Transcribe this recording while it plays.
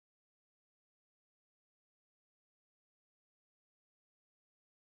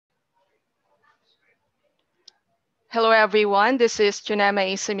Hello everyone, this is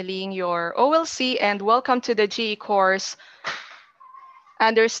Junema Samiling, your OLC, and welcome to the GE course,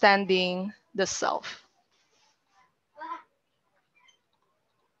 Understanding the Self.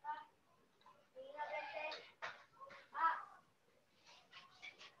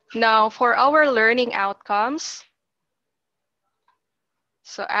 Now, for our learning outcomes,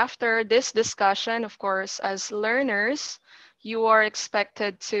 so after this discussion, of course, as learners, you are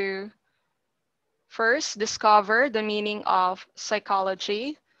expected to first discover the meaning of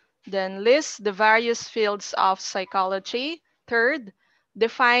psychology, then list the various fields of psychology. Third,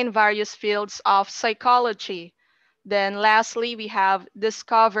 define various fields of psychology. Then lastly, we have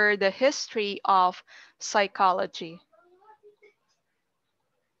discover the history of psychology.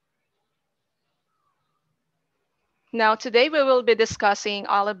 Now, today we will be discussing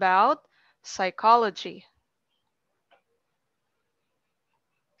all about psychology.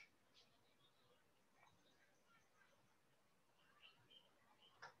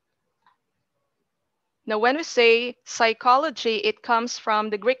 Now, when we say psychology, it comes from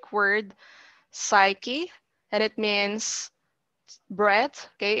the Greek word psyche, and it means breath.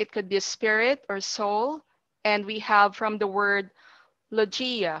 Okay, it could be a spirit or soul. And we have from the word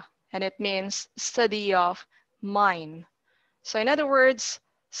logia, and it means study of mind. So in other words,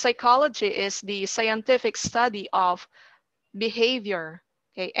 psychology is the scientific study of behavior,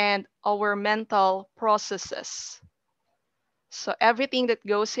 okay, and our mental processes. So everything that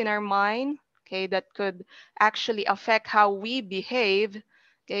goes in our mind, okay, that could actually affect how we behave,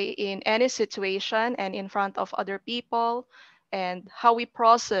 okay, in any situation and in front of other people, and how we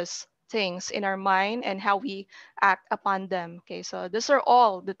process things in our mind and how we act upon them. Okay, so these are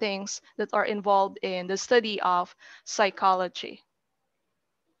all the things that are involved in the study of psychology.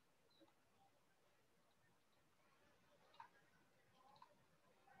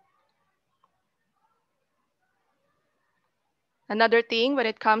 Another thing when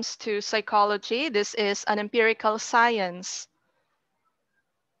it comes to psychology, this is an empirical science.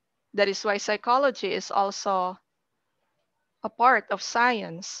 That is why psychology is also a part of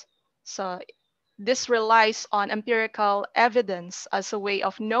science. So this relies on empirical evidence as a way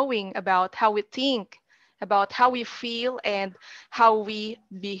of knowing about how we think, about how we feel, and how we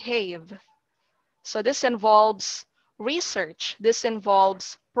behave. So this involves research, this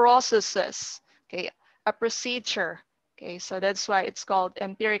involves processes, okay, a procedure. Okay, so that's why it's called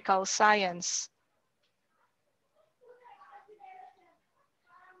empirical science.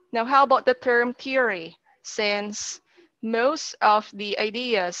 Now, how about the term theory? Since most of the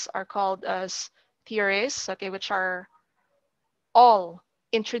ideas are called as theories, okay, which are all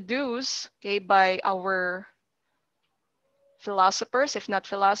introduced, okay, by our philosophers, if not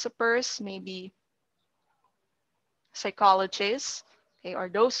philosophers, maybe psychologists, okay, or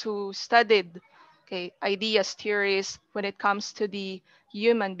those who studied, okay, ideas, theories when it comes to the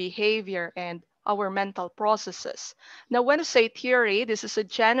human behavior and our mental processes. Now, when I say theory, this is a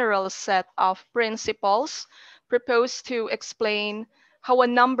general set of principles proposed to explain how a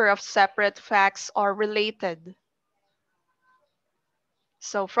number of separate facts are related.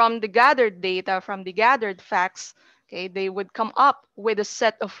 So from the gathered data, from the gathered facts, okay, they would come up with a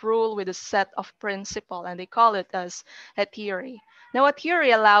set of rule, with a set of principle, and they call it as a theory. Now, a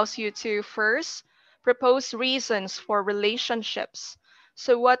theory allows you to first propose reasons for relationships.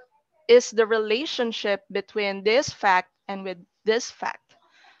 So what is the relationship between this fact and with this fact?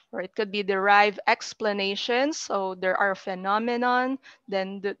 Or it could be derived explanations. So there are phenomenon,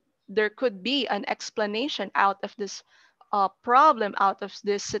 then there could be an explanation out of this problem, out of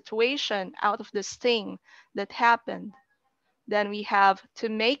this situation, out of this thing that happened. Then we have to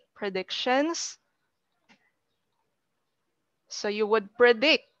make predictions. So you would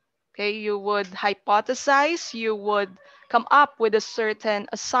predict, okay? You would hypothesize, you would come up with a certain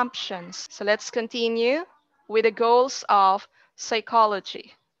assumptions. So let's continue with the goals of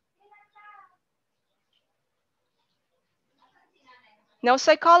psychology. Now,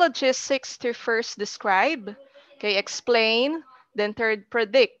 psychologists seeks to first describe, okay, explain, then third,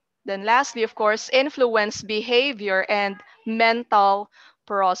 predict, then lastly, of course, influence behavior and mental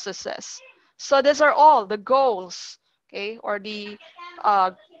processes. So these are all the goals, okay, or the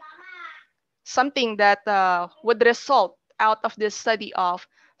something that would result out of this study of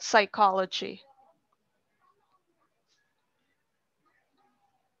psychology.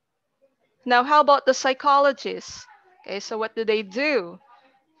 Now, how about the psychologists? Okay, so what do they do?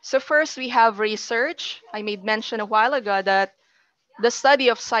 So first we have research. I made mention a while ago that the study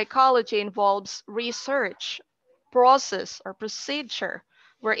of psychology involves research, process, or procedure,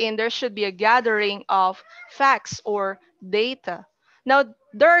 wherein there should be a gathering of facts or data. Now,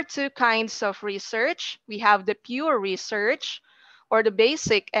 there are two kinds of research. We have the pure research or the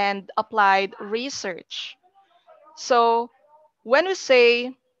basic and applied research. So when we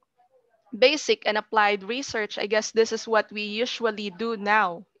say basic and applied research, I guess this is what we usually do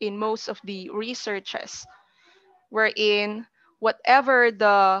now in most of the researches, wherein whatever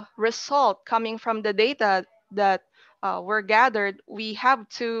the result coming from the data that were gathered, we have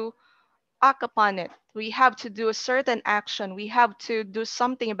to act upon it. We have to do a certain action. We have to do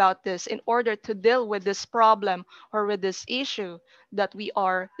something about this in order to deal with this problem or with this issue that we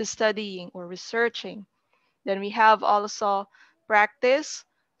are studying or researching. Then we have also practice.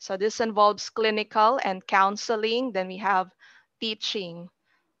 So this involves clinical and counseling. Then we have teaching.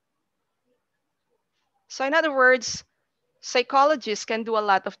 So in other words, psychologists can do a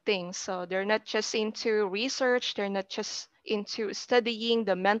lot of things. So they're not just into research, they're not just into studying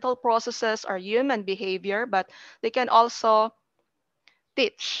the mental processes or human behavior, but they can also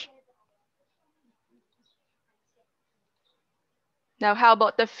teach. Now, how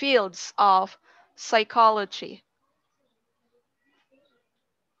about the fields of psychology?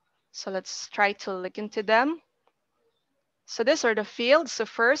 So let's try to look into them. So these are the fields. So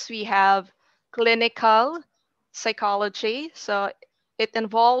first we have clinical psychology. So it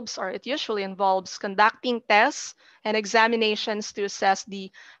involves, or it usually involves, conducting tests and examinations to assess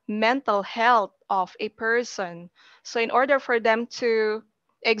the mental health of a person. So in order for them to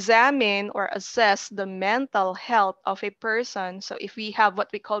examine or assess the mental health of a person, so if we have what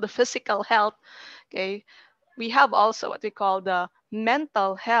we call the physical health, okay, we have also what we call the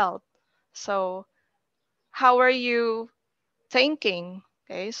mental health. So how are you thinking?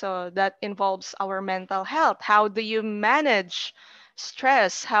 Okay, so that involves our mental health. How do you manage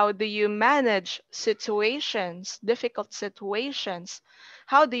stress? How do you manage situations, difficult situations?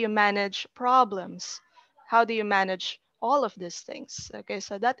 How do you manage problems? How do you manage all of these things? Okay,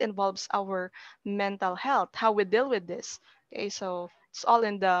 so that involves our mental health, how we deal with this. Okay, so it's all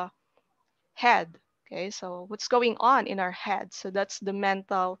in the head. Okay, so what's going on in our head? So that's the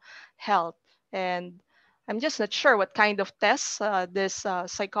mental health. And I'm just not sure what kind of tests this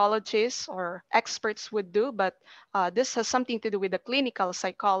psychologists or experts would do, but this has something to do with the clinical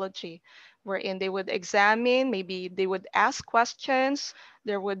psychology, wherein they would examine, maybe they would ask questions,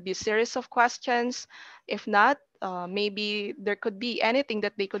 there would be a series of questions. If not, maybe there could be anything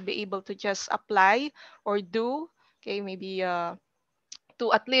that they could be able to just apply or do. Okay, maybe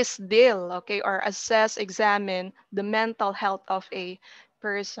to at least deal, okay, or assess, examine the mental health of a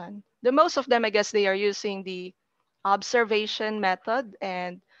person. The most of them, I guess, they are using the observation method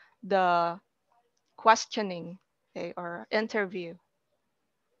and the questioning, okay, or interview.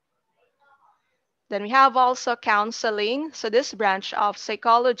 Then we have also counseling. So this branch of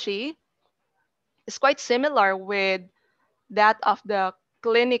psychology is quite similar with that of the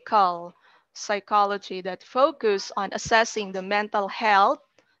clinical psychology that focus on assessing the mental health,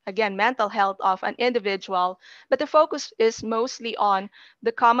 again, mental health of an individual, but the focus is mostly on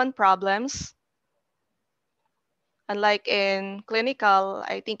the common problems. Unlike in clinical,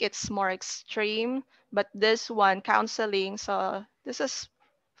 I think it's more extreme, but this one, counseling, so this is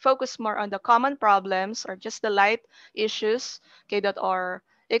focused more on the common problems or just the light issues, okay, that are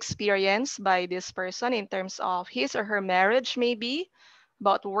experienced by this person in terms of his or her marriage, maybe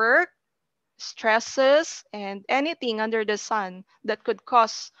about work, stresses, and anything under the sun that could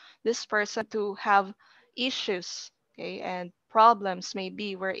cause this person to have issues, okay, and problems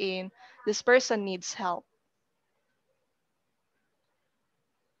maybe wherein this person needs help.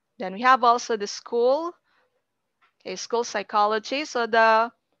 Then we have also the school, okay, school psychology. So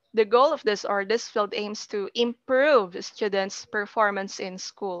the goal of this or this field aims to improve students' performance in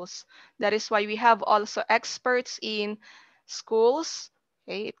schools. That is why we have also experts in schools.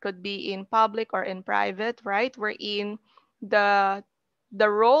 Okay, it could be in public or in private, right? Wherein the the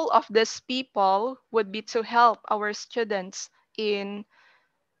role of these people would be to help our students in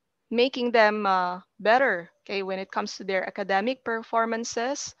making them better, okay, when it comes to their academic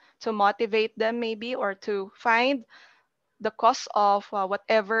performances, to motivate them maybe, or to find the cause of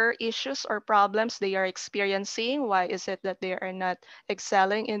whatever issues or problems they are experiencing. Why is it that they are not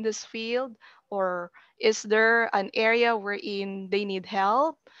excelling in this field? Or is there an area wherein they need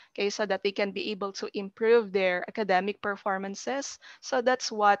help? Okay, so that they can be able to improve their academic performances. So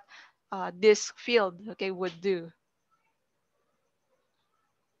that's what this field, okay, would do.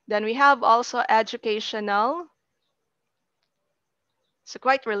 Then we have also educational. So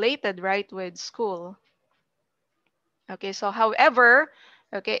quite related, right, with school. Okay, so however,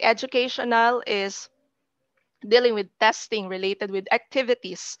 okay, educational is dealing with testing related with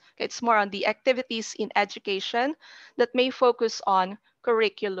activities. Okay, it's more on the activities in education that may focus on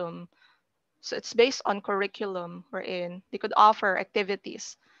curriculum. So it's based on curriculum wherein they could offer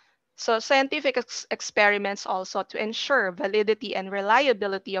activities. So scientific experiments also to ensure validity and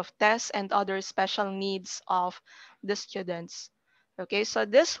reliability of tests and other special needs of the students. Okay, so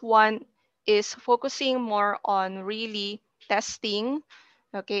this one is focusing more on really testing,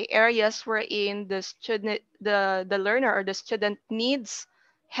 okay, areas wherein the learner or the student needs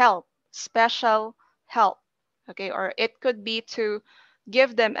help, special help, okay, or it could be to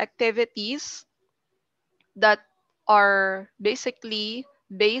give them activities that are basically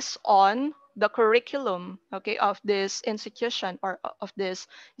based on the curriculum, okay, of this institution or of this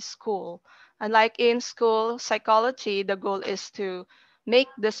school. And like in school psychology, the goal is to make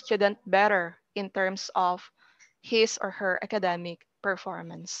the student better in terms of his or her academic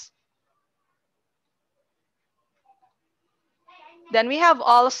performance. Then we have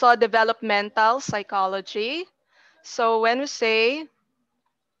also developmental psychology. So when we say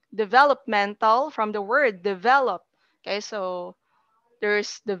developmental, from the word develop, okay, so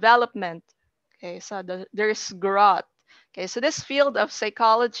there's development, okay, so there's growth. Okay, so this field of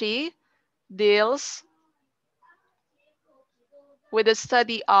psychology deals with the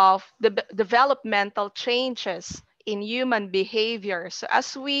study of the developmental changes in human behavior. So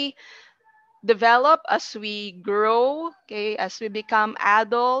as we develop, as we grow, okay, as we become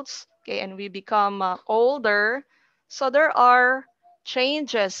adults, okay, and we become older, so there are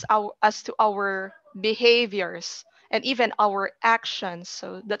changes as to our behaviors and even our actions.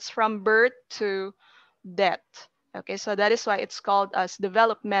 So that's from birth to death. Okay, so that is why it's called as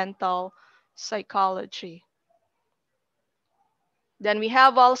developmental psychology. Then we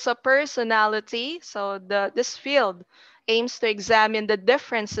have also personality. So this field aims to examine the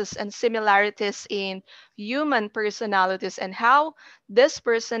differences and similarities in human personalities and how these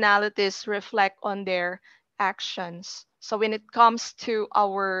personalities reflect on their actions. So when it comes to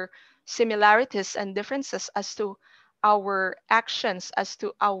our similarities and differences as to our actions, as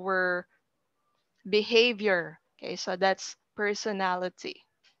to our behavior, okay, so that's personality.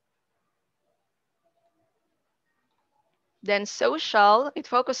 Then social, it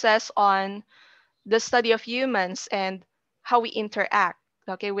focuses on the study of humans and how we interact,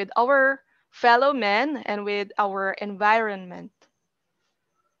 okay, with our fellow men and with our environment.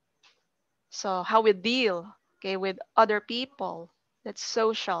 So how we deal, okay, with other people. That's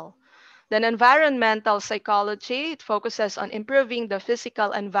social. Then environmental psychology, it focuses on improving the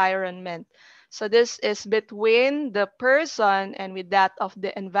physical environment. So this is between the person and with that of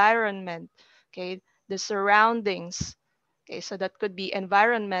the environment, okay, the surroundings. Okay, so that could be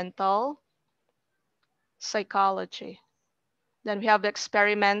environmental psychology. Then we have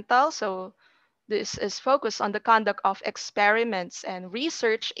experimental. So this is focused on the conduct of experiments and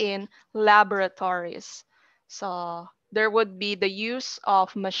research in laboratories. So there would be the use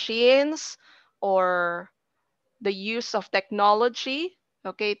of machines or the use of technology,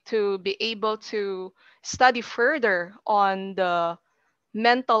 okay, to be able to study further on the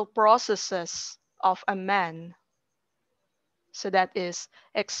mental processes of a man. So that is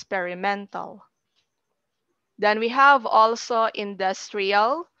experimental. Then we have also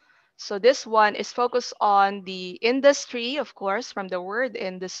industrial. So this one is focused on the industry, of course, from the word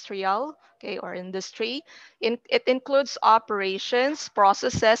industrial, okay, or industry. It includes operations,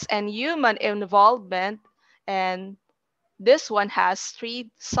 processes, and human involvement. And this one has three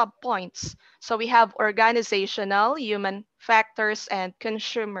subpoints. So we have organizational, human factors, and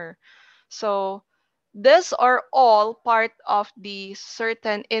consumer. So these are all part of the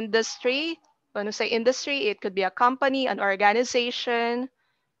certain industry. When we say industry, it could be a company, an organization,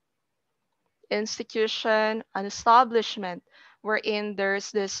 institution, an establishment, wherein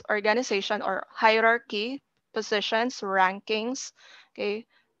there's this organization or hierarchy, positions, rankings, okay,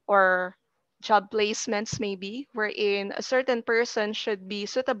 or job placements maybe, wherein a certain person should be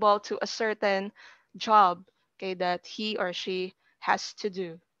suitable to a certain job, okay, that he or she has to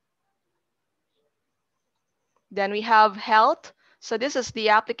do. Then we have health. So this is the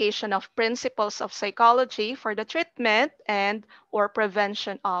application of principles of psychology for the treatment and or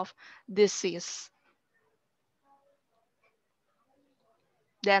prevention of disease.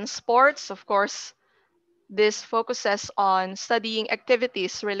 Then sports, of course, this focuses on studying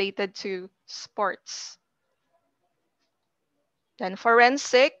activities related to sports. Then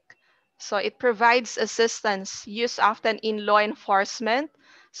forensic, so it provides assistance used often in law enforcement.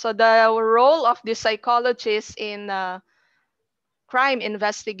 So the role of the psychologist in crime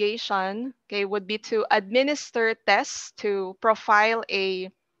investigation, okay, would be to administer tests to profile a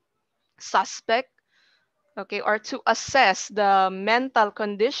suspect, okay, or to assess the mental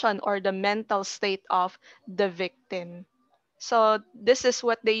condition or the mental state of the victim. So this is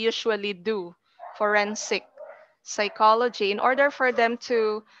what they usually do, forensic psychology, in order for them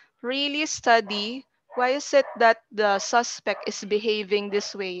to really study why is it that the suspect is behaving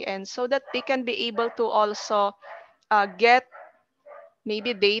this way, and so that they can be able to also get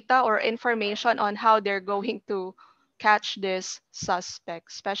maybe data or information on how they're going to catch this suspect,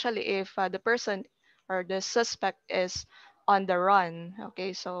 especially if the person or the suspect is on the run.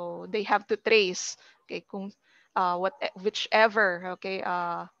 Okay, so they have to trace, okay, kung, whichever, okay,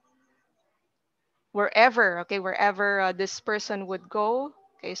 wherever, okay, wherever this person would go.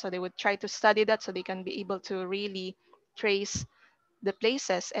 Okay, so they would try to study that so they can be able to really trace the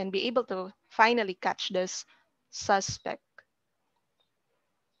places and be able to finally catch this suspect.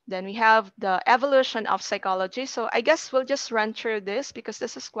 Then we have the evolution of psychology. So I guess we'll just run through this because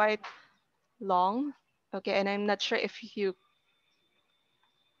this is quite long. Okay, and I'm not sure if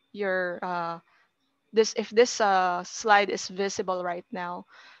you're this if this slide is visible right now.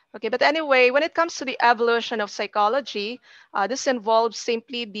 Okay, but anyway, when it comes to the evolution of psychology, this involves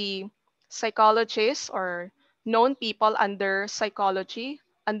simply the psychologists or known people under psychology,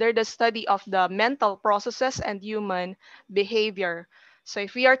 under the study of the mental processes and human behavior. So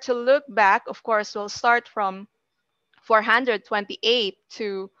if we are to look back, of course, we'll start from 428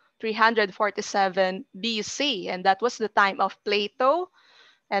 to 347 BC, and that was the time of Plato.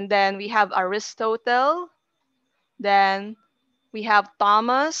 And then we have Aristotle, then we have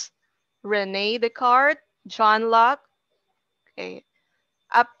Thomas, Rene Descartes, John Locke. Okay.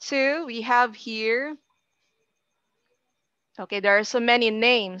 Up to we have here, okay, there are so many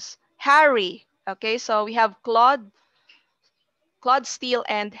names. Harry. Okay, so we have Claude Steele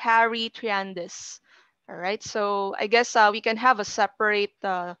and Harry Triandis. All right, so I guess we can have a separate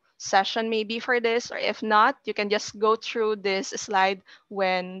session maybe for this, or if not, you can just go through this slide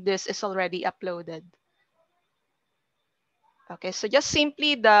when this is already uploaded. Okay, so just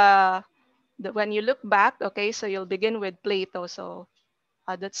simply when you look back, okay, so you'll begin with Plato. So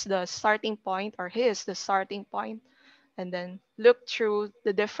that's the starting point, or he is the starting point, and then look through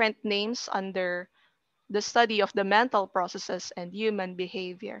the different names under the study of the mental processes and human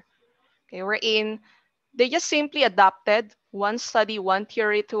behavior. Okay, wherein they just simply adapted one study, one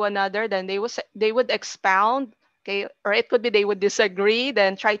theory to another, then they would expound, okay, or it could be they would disagree,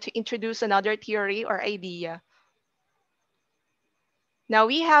 then try to introduce another theory or idea. Now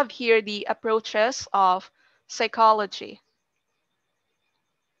we have here the approaches of psychology.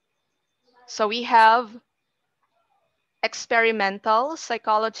 So we have experimental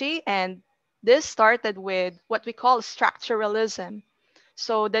psychology, and this started with what we call structuralism.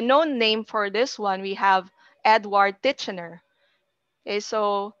 So the known name for this one, we have Edward Titchener. Okay,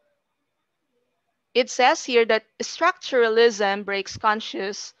 so it says here that structuralism breaks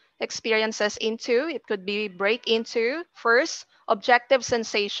conscious experiences into, it could be break into, first, objective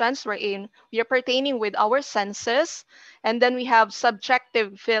sensations wherein we are pertaining with our senses, and then we have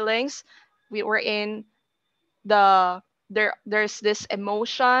subjective feelings, we were in there's this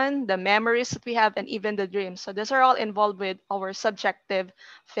emotion, the memories that we have, and even the dreams. So these are all involved with our subjective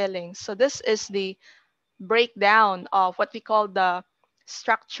feelings. So this is the breakdown of what we call the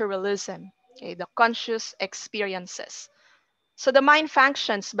structuralism, okay, the conscious experiences. So the mind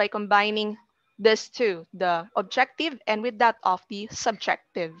functions by combining these two, the objective and with that of the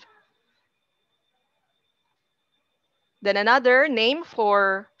subjective. Then another name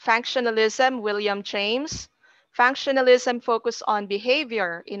for functionalism, William James. Functionalism focus on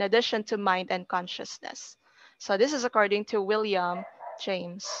behavior in addition to mind and consciousness. So this is according to William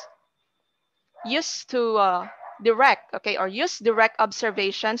James. Used to direct, okay, or use direct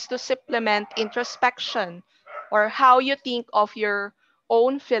observations to supplement introspection, or how you think of your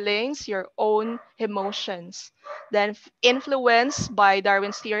own feelings, your own emotions. Then influenced by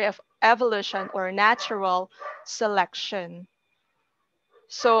Darwin's theory of evolution or natural selection.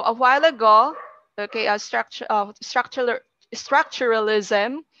 So a while ago, okay,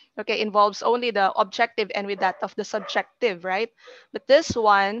 structuralism, okay, involves only the objective and with that of the subjective, right? But this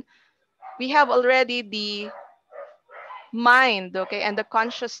one, we have already the mind, okay, and the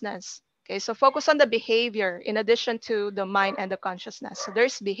consciousness. Okay, so focus on the behavior in addition to the mind and the consciousness. So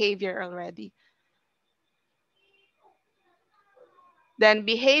there's behavior already. Then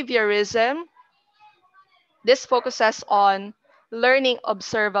behaviorism, this focuses on learning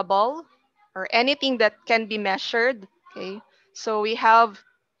observable or anything that can be measured. Okay, so we have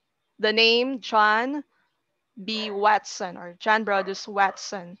the name John B. Watson or John Brodus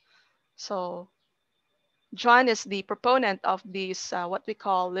Watson. So John is the proponent of this what we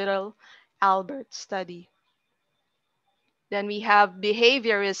call little Albert study. Then we have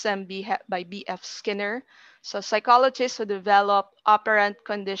behaviorism by B.F. Skinner. So psychologists who develop operant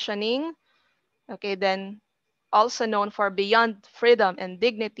conditioning. Okay, then also known for Beyond Freedom and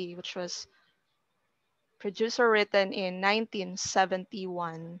Dignity, which was produced or written in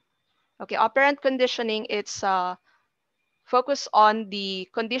 1971. Okay, operant conditioning, it's focus on the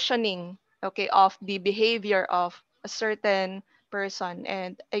conditioning, okay, of the behavior of a certain person.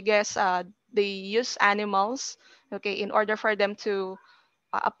 And I guess they use animals, okay, in order for them to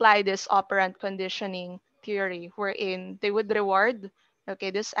apply this operant conditioning theory, wherein they would reward,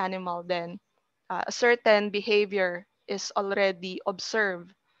 okay, this animal, then a certain behavior is already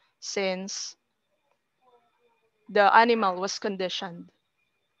observed since the animal was conditioned.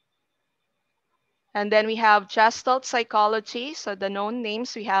 And then we have Gestalt psychology. So the known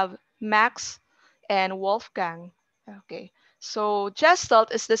names, we have Max and Wolfgang. Okay. So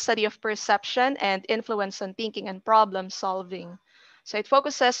Gestalt is the study of perception and influence on thinking and problem solving. So it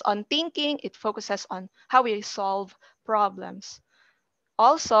focuses on thinking, it focuses on how we solve problems.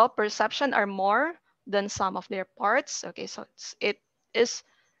 Also, perception are more than some of their parts. Okay, so it is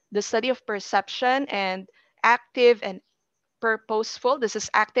the study of perception and active and purposeful. This is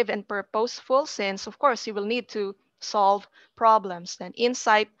active and purposeful since, of course, you will need to solve problems. Then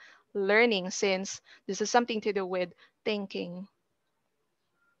insight learning since this is something to do with thinking.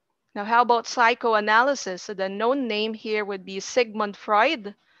 Now, how about psychoanalysis? So the known name here would be Sigmund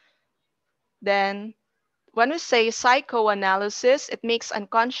Freud. Then when we say psychoanalysis, it makes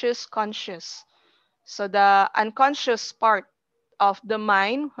unconscious conscious. So the unconscious part of the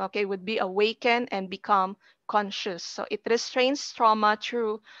mind, okay, would be awakened and become conscious. So it restrains trauma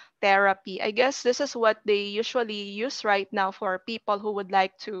through therapy. I guess this is what they usually use right now for people who would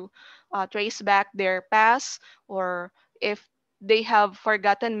like to trace back their past, or if they have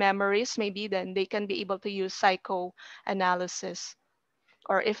forgotten memories, maybe then they can be able to use psychoanalysis.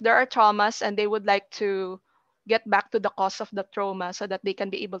 Or if there are traumas and they would like to get back to the cause of the trauma so that they can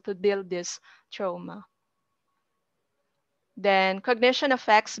be able to deal this trauma. Then cognition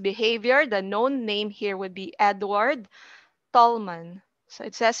affects behavior. The known name here would be Edward Tolman. So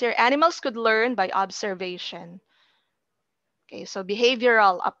it says here animals could learn by observation. Okay, so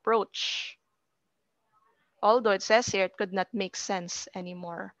behavioral approach. Although it says here it could not make sense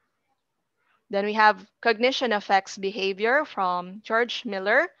anymore. Then we have cognition affects behavior from George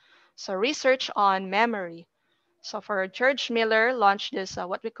Miller. So research on memory. So for George Miller launched this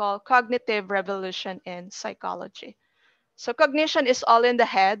what we call cognitive revolution in psychology. So cognition is all in the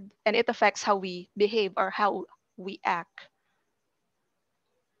head and it affects how we behave or how we act.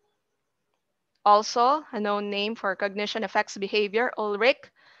 Also, a known name for cognition affects behavior,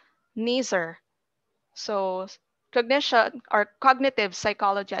 Ulrich Nieser. So cognition or cognitive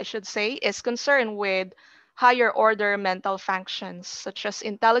psychology, I should say, is concerned with higher order mental functions such as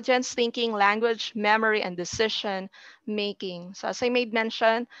intelligence, thinking, language, memory, and decision making. So as I made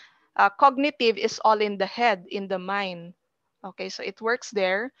mention, cognitive is all in the head, in the mind. Okay, so it works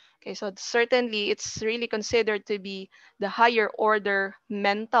there. Okay, so certainly it's really considered to be the higher order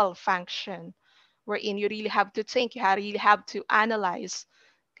mental function wherein you really have to think, really have to analyze.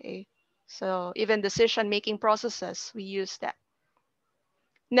 Okay, so even decision making processes, we use that.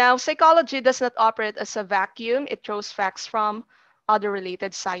 Now, psychology does not operate as a vacuum. It draws facts from other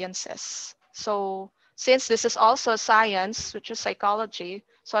related sciences. So since this is also science, which is psychology,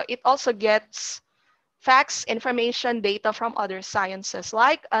 so it also gets facts, information, data from other sciences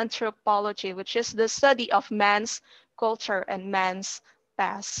like anthropology, which is the study of man's culture and man's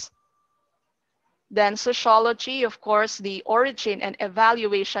past. Then sociology, of course, the origin and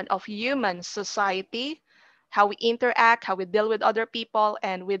evaluation of human society, how we interact, how we deal with other people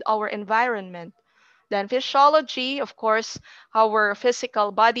and with our environment. Then physiology, of course, our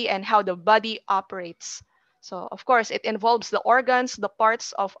physical body and how the body operates. So, of course, it involves the organs, the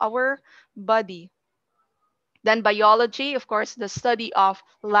parts of our body. Then biology, of course, the study of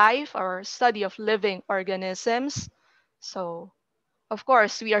life or study of living organisms. So, of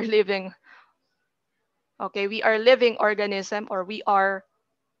course, we are living. Okay, we are living organism or we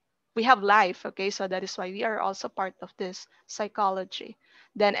have life. Okay, so that is why we are also part of this psychology.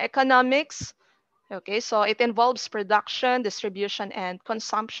 Then economics. Okay, so it involves production, distribution, and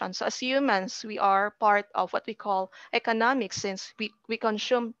consumption. So as humans, we are part of what we call economics since we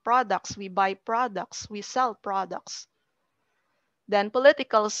consume products, we buy products, we sell products. Then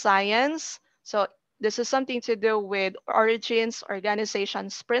political science. So this is something to do with origins,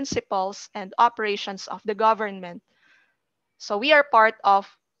 organizations, principles, and operations of the government. So we are part of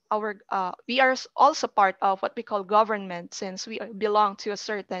we are also part of what we call government since we belong to a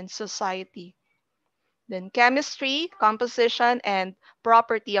certain society. Then chemistry, composition, and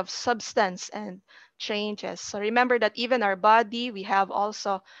property of substance and changes. So remember that even our body, we have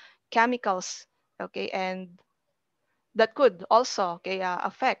also chemicals, okay, and that could also, okay,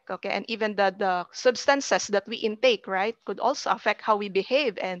 affect, okay, and even the substances that we intake, right, could also affect how we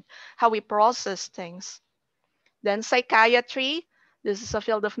behave and how we process things. Then psychiatry, this is a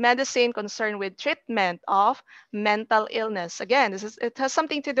field of medicine concerned with treatment of mental illness. Again, it has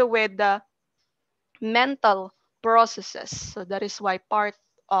something to do with the mental processes. So that is why part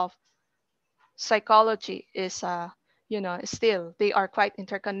of psychology is, still, they are quite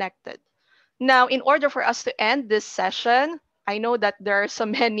interconnected. Now, in order for us to end this session, I know that there are so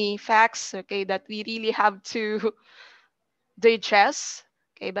many facts, okay, that we really have to digest,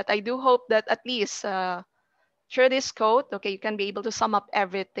 okay, but I do hope that at least through this quote, okay, you can be able to sum up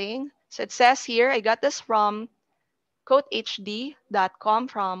everything. So it says here, I got this from quotehd.com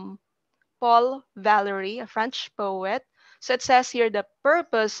from Paul Valéry, a French poet. So it says here the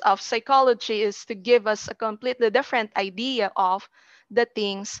purpose of psychology is to give us a completely different idea of the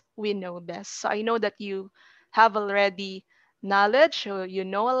things we know best. So I know that you have already knowledge, or you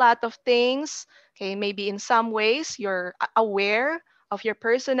know a lot of things. Okay, maybe in some ways you're aware of your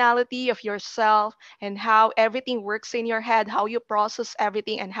personality, of yourself, and how everything works in your head, how you process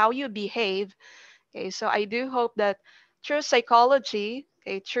everything, and how you behave. Okay, so I do hope that through psychology,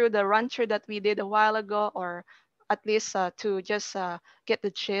 okay, through the run through that we did a while ago, or at least to just get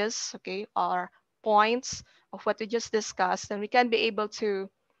the gist, okay, or points of what we just discussed, then we can be able to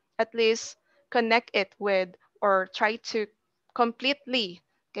at least connect it with, or try to completely,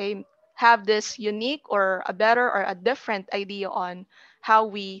 okay, have this unique or a better or a different idea on how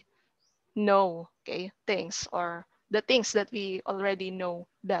we know, okay, things, or the things that we already know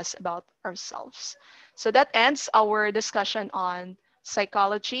best about ourselves. So that ends our discussion on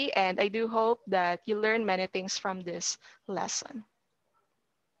psychology, and I do hope that you learn many things from this lesson.